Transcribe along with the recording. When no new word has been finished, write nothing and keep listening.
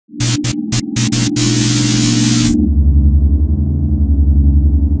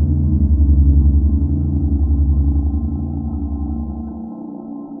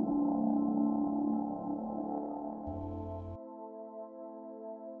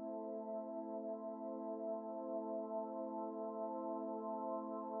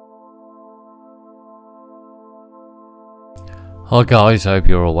Hi guys, hope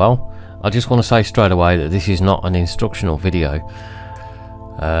you're all well. I just want to say straight away that this is not an instructional video.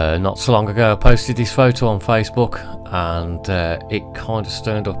 Not so long ago I posted this photo on Facebook and it kind of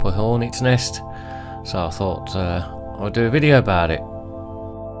stirred up a hornet's nest, so I thought I'd do a video about it.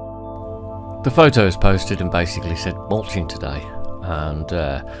 The photo is posted and basically said mulching today, and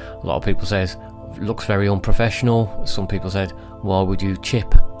a lot of people says looks very unprofessional. Some people said, why would you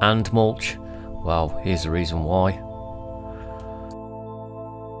chip and mulch? Well, here's the reason why.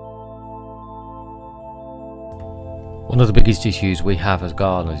 One of the biggest issues we have as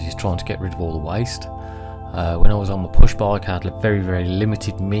gardeners is trying to get rid of all the waste. When I was on my push bike I had a very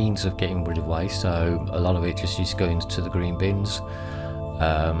limited means of getting rid of waste, so a lot of it just used to go into the green bins.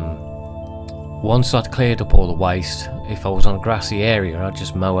 Once I'd cleared up all the waste, if I was on a grassy area I'd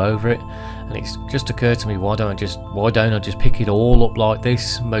just mow over it, and it's just occurred to me, why don't I just pick it all up like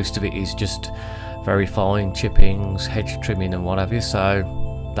this? Most of it is just very fine chippings, hedge trimming and whatever,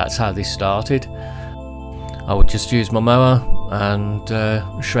 so that's how this started. I would just use my mower and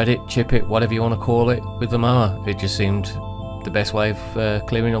shred it, chip it, whatever you want to call it, with the mower. It just seemed the best way of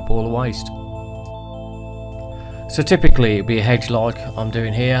clearing up all the waste. So typically it'd be a hedge like I'm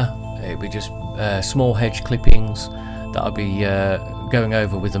doing here. It'd be just small hedge clippings that I'd be going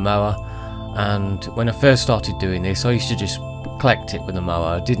over with the mower. And when I first started doing this, I used to just collect it with the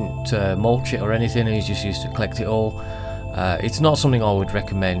mower. I didn't mulch it or anything, I just used to collect it all. It's not something I would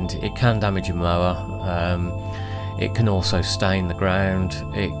recommend. It can damage your mower. It can also stain the ground.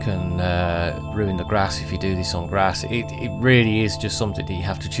 It can ruin the grass if you do this on grass. It really is just something that you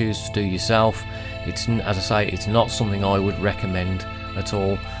have to choose to do yourself. It's, as I say, it's not something I would recommend at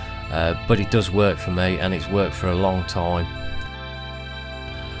all, but it does work for me, and it's worked for a long time.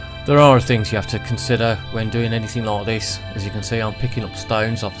 There are things you have to consider when doing anything like this. As you can see, I'm picking up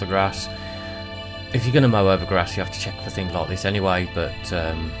stones off the grass. If you're going to mow over grass, you have to check for things like this anyway, but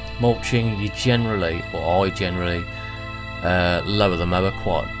mulching, you generally, or I generally, lower the mower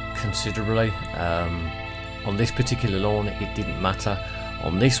quite considerably. On this particular lawn it didn't matter.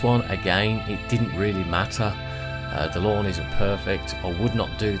 On this one, again, it didn't really matter. The lawn isn't perfect. I would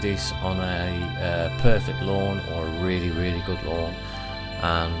not do this on a perfect lawn or a really good lawn,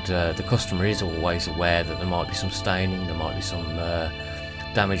 and the customer is always aware that there might be some staining, there might be some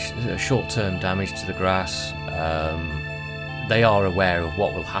damage, short-term damage to the grass. They are aware of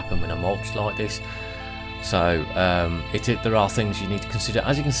what will happen when I mulch like this, so there are things you need to consider.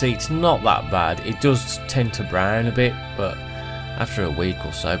 As you can see, it's not that bad. It does tend to brown a bit, but after a week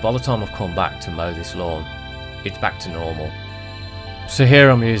or so, by the time I've come back to mow this lawn, it's back to normal. So here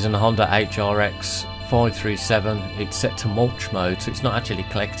I'm using the Honda HRX 537. It's set to mulch mode, so it's not actually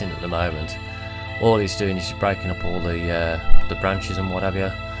collecting at the moment. All it's doing is breaking up all the branches and what have you.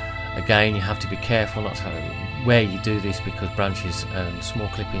 Again, you have to be careful not to where you do this, because branches and small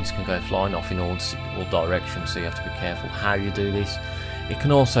clippings can go flying off in all directions, so you have to be careful how you do this. It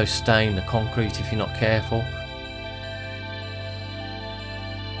can also stain the concrete if you're not careful.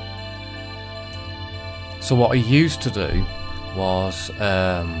 So what I used to do was,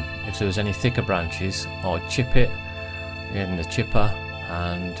 if there was any thicker branches, I'd chip it in the chipper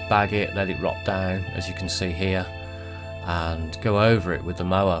and bag it, let it rot down, as you can see here, and go over it with the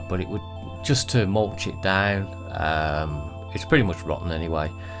mower. But it would, just to mulch it down, it's pretty much rotten anyway,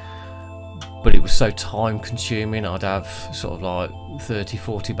 but it was so time consuming. I'd have sort of like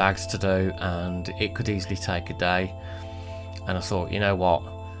 30-40 bags to do, and it could easily take a day. And I thought, you know what,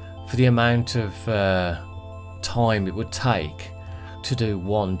 for the amount of time it would take to do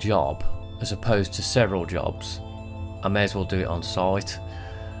one job as opposed to several jobs, I may as well do it on site.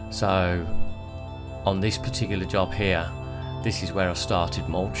 So on this particular job here, this is where I started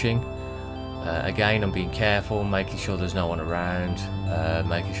mulching. Again, I'm being careful, making sure there's no one around,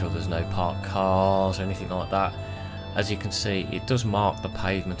 making sure there's no parked cars or anything like that. As you can see, it does mark the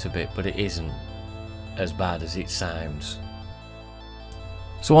pavement a bit, but it isn't as bad as it sounds.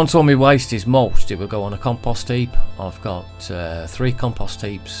 So once all my waste is mulched, it will go on a compost heap. I've got 3 compost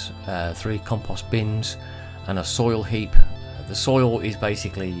heaps, 3 compost bins, and a soil heap. The soil is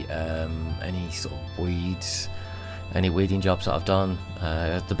basically any sort of weeds, any weeding jobs that I've done.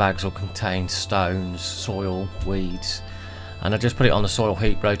 The bags will contain stones, soil, weeds, and I just put it on the soil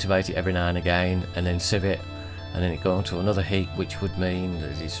heap, rotate it every now and again, and then sieve it, and then it go onto another heap, which would mean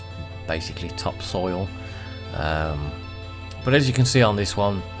that it's basically topsoil. But as you can see on this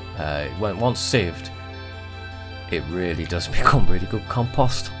one, once sieved, it really does become really good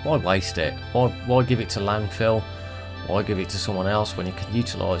compost. Why waste it? Why give it to landfill? Why give it to someone else when you can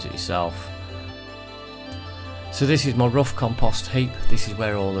utilise it yourself? So this is my rough compost heap. This is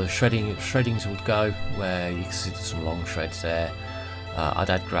where all the shreddings would go, where you can see there's some long shreds there. I'd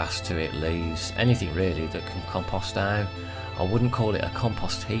add grass to it, leaves, anything really that can compost down. I wouldn't call it a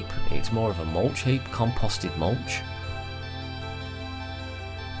compost heap, it's more of a mulch heap, composted mulch.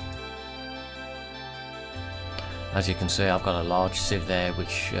 As you can see, I've got a large sieve there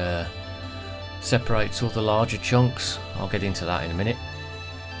which separates all the larger chunks. I'll get into that in a minute.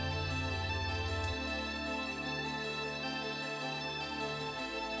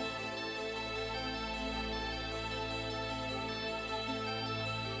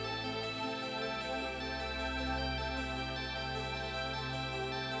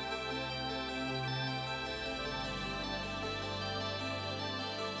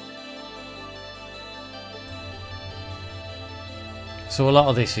 So a lot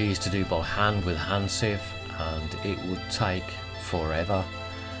of this I used to do by hand with a hand sieve, and it would take forever.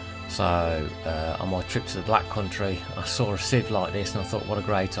 So on my trip to the Black Country, I saw a sieve like this and I thought, what a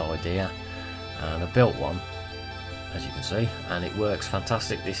great idea, and I built one, as you can see, and it works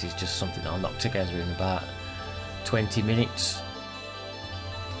fantastic. This is just something I'll knock together in about 20 minutes.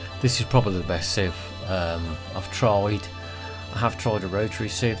 This is probably the best sieve I've tried. I have tried a rotary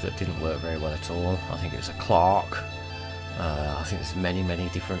sieve that didn't work very well at all. I think it was a Clark. I think there's many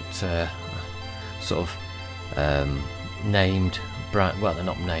different sort of named brand. Well, they're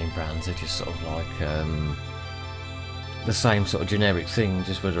not named brands. They're just sort of like the same sort of generic thing,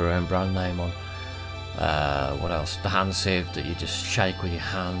 just with their own brand name on. What else? The hand sieve that you just shake with your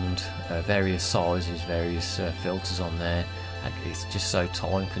hand. Various sizes, various filters on there. It's just so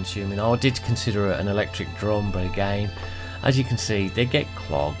time consuming. I did consider an electric drum, but again, as you can see, they get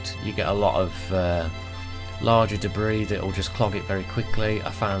clogged. You get a lot of larger debris that will just clog it very quickly. I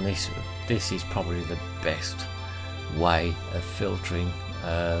found this is probably the best way of filtering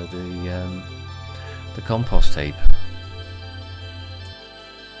the compost heap.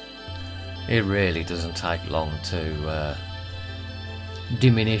 It really doesn't take long to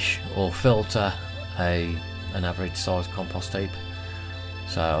diminish or filter an average size compost heap.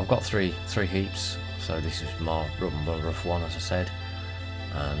 So I've got three heaps, so this is my rough one, as I said,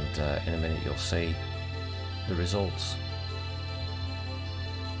 and in a minute you'll see the results.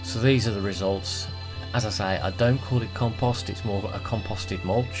 So these are the results. As I say, I don't call it compost, it's more a composted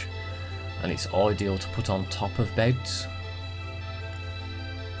mulch, and it's ideal to put on top of beds.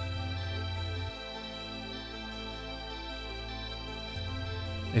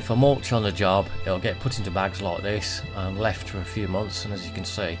 If I mulch on a job, it'll get put into bags like this and left for a few months, and as you can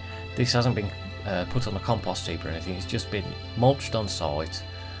see, this hasn't been put on a compost heap or anything, it's just been mulched on site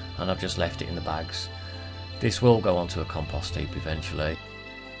and I've just left it in the bags. This will go onto a compost heap eventually.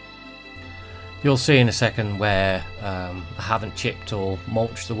 You'll see in a second where I haven't chipped or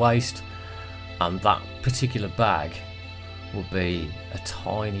mulched the waste, and that particular bag will be a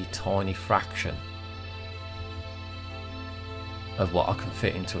tiny fraction of what I can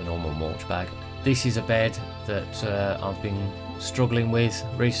fit into a normal mulch bag. This is a bed that I've been struggling with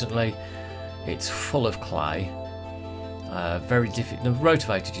recently. It's full of clay. Very difficult. The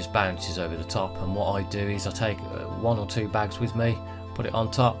rotavator just bounces over the top, and what I do is I take 1 or 2 bags with me, put it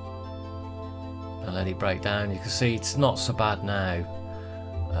on top and let it break down. You can see it's not so bad now.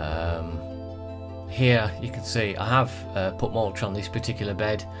 Here you can see I have put mulch on this particular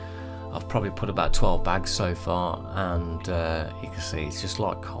bed. I've probably put about 12 bags so far, and you can see it's just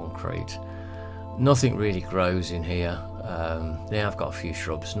like concrete. Nothing really grows in here. They have got a few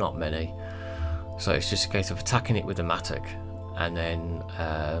shrubs, not many. So it's just a case of attacking it with a mattock and then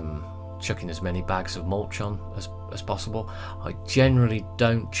chucking as many bags of mulch on as possible. I generally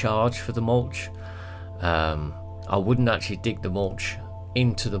don't charge for the mulch. I wouldn't actually dig the mulch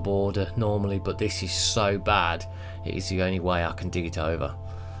into the border normally, but this is so bad, it is the only way I can dig it over.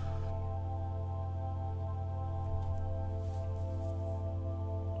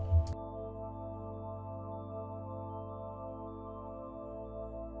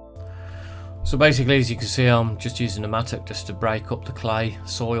 So basically, as you can see, I'm just using a mattock just to break up the clay,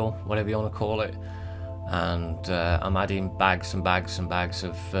 soil, whatever you want to call it, and I'm adding bags and bags and bags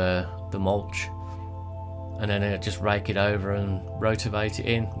of the mulch, and then I just rake it over and rotivate it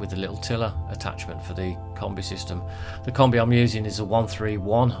in with a little tiller attachment for the combi system. The combi I'm using is a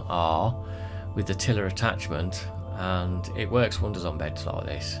 131R with the tiller attachment, and it works wonders on beds like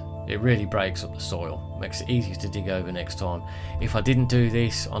this. It really breaks up the soil, makes it easier to dig over next time. If I didn't do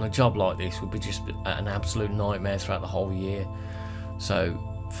this on a job like this, it would be just an absolute nightmare throughout the whole year. So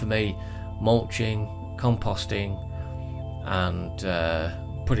for me, mulching, composting and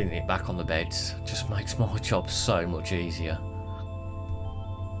putting it back on the beds just makes my job so much easier.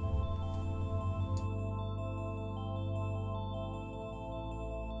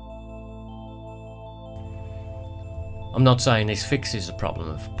 I'm not saying this fixes the problem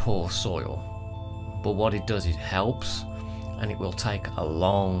of poor soil, but what it does, it helps, and it will take a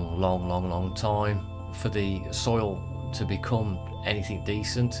long time for the soil to become anything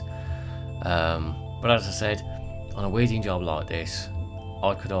decent. But as I said, on a weeding job like this,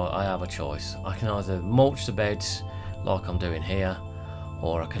 I have a choice. I can either mulch the beds like I'm doing here,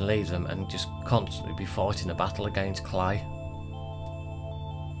 or I can leave them and just constantly be fighting a battle against clay.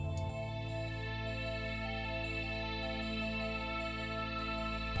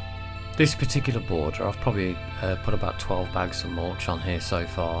 This particular border, I've probably put about 12 bags of mulch on here so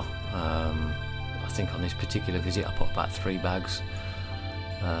far. I think on this particular visit I put about 3 bags.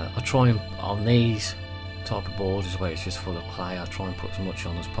 I try and, on these type of borders where it's just full of clay, I try and put as much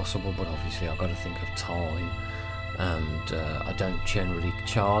on as possible, but obviously I've got to think of time, and I don't generally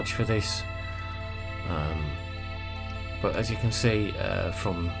charge for this. But as you can see,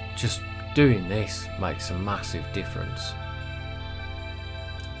 from just doing this makes a massive difference.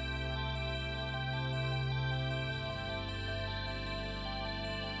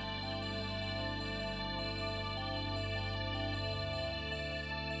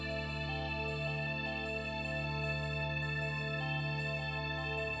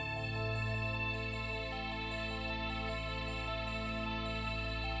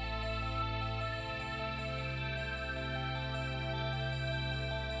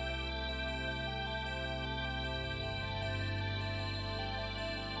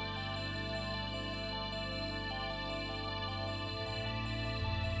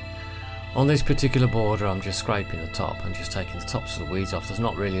 On this particular border, I'm just scraping the top and just taking the tops of the weeds off. There's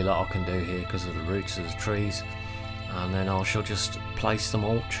not really a lot I can do here because of the roots of the trees, and then I shall just place the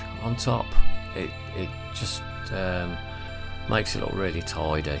mulch on top. It just makes it look really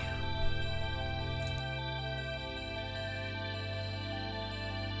tidy.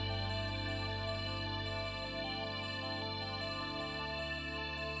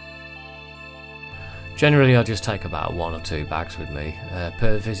 Generally, I just take about 1 or 2 bags with me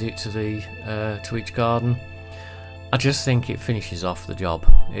per visit to each garden. I just think it finishes off the job.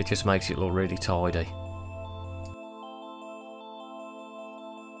 It just makes it look really tidy.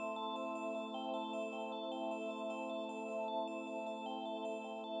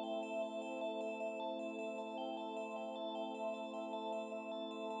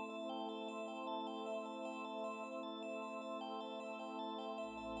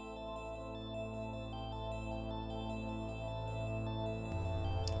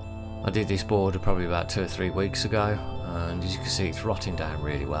 I did this border probably about 2 or 3 weeks ago, and as you can see, it's rotting down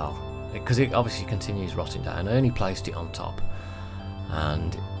really well because it obviously continues rotting down. I only placed it on top,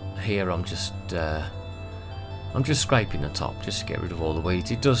 and here I'm just scraping the top just to get rid of all the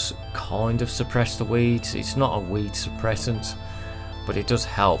weeds. It does kind of suppress the weeds. It's not a weed suppressant, but it does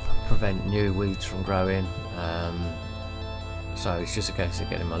help prevent new weeds from growing. So it's just a case of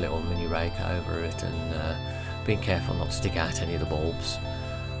getting my little mini rake over it and being careful not to stick out any of the bulbs.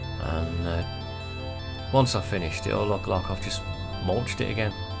 And once I've finished, it'll look like I've just mulched it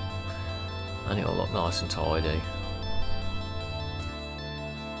again, and it'll look nice and tidy.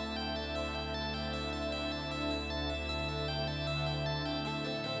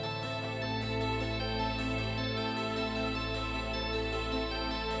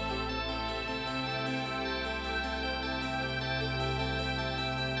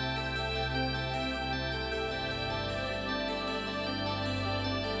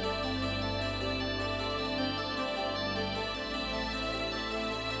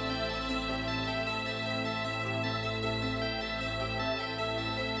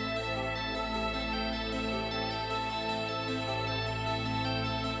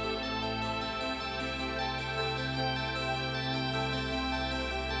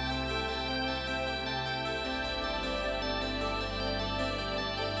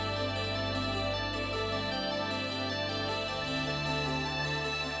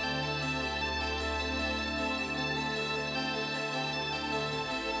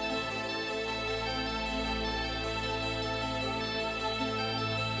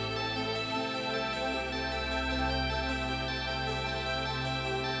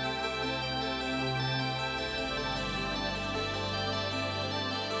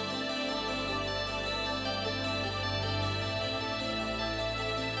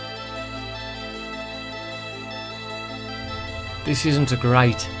 This isn't a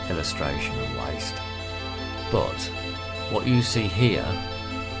great illustration of waste, but what you see here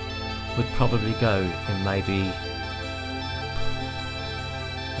would probably go in maybe,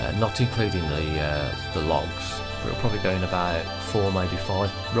 not including the logs, but it'll probably go in about 4, maybe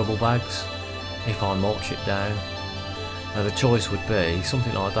 5 rubble bags if I mulch it down. Now the choice would be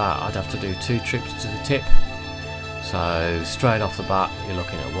something like that. I'd have to do 2 trips to the tip, So straight off the bat you're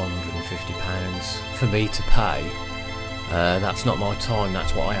looking at £150 for me to pay. That's not my time,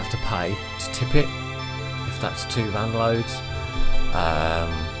 that's what I have to pay to tip it, if that's 2 van loads.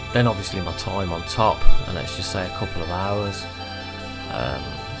 Then obviously my time on top, and let's just say a couple of hours.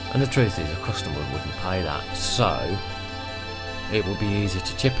 And the truth is a customer wouldn't pay that, so it would be easy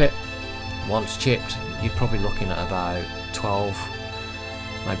to chip it. Once chipped, you're probably looking at about 12,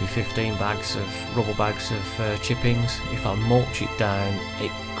 maybe 15 bags of rubber bags of chippings. If I mulch it down,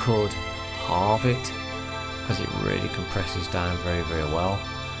 it could halve it, because it really compresses down very, very well.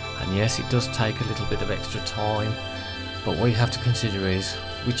 And yes, it does take a little bit of extra time, but what you have to consider is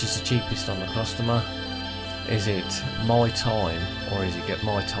which is the cheapest on the customer. Is it my time, or is it get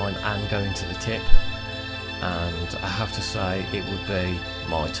my time and going to the tip? And I have to say it would be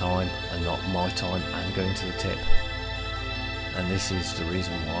my time and not my time and going to the tip. And this is the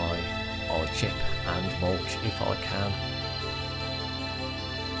reason why I chip and mulch if I can.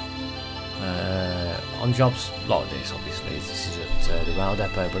 On jobs like this, obviously this is at the rail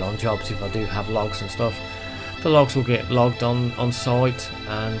depot, but on jobs if I do have logs and stuff, the logs will get logged on site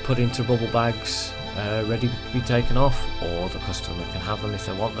and put into rubber bags, ready to be taken off, or the customer can have them if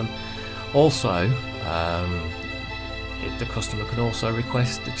they want them. Also, the customer can also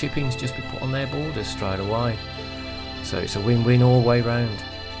request the chippings just be put on their borders straight away. So it's a win-win all the way round.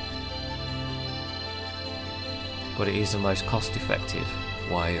 But it is the most cost-effective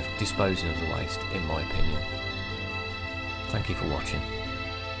way of disposing of the waste, in my opinion. Thank you for watching.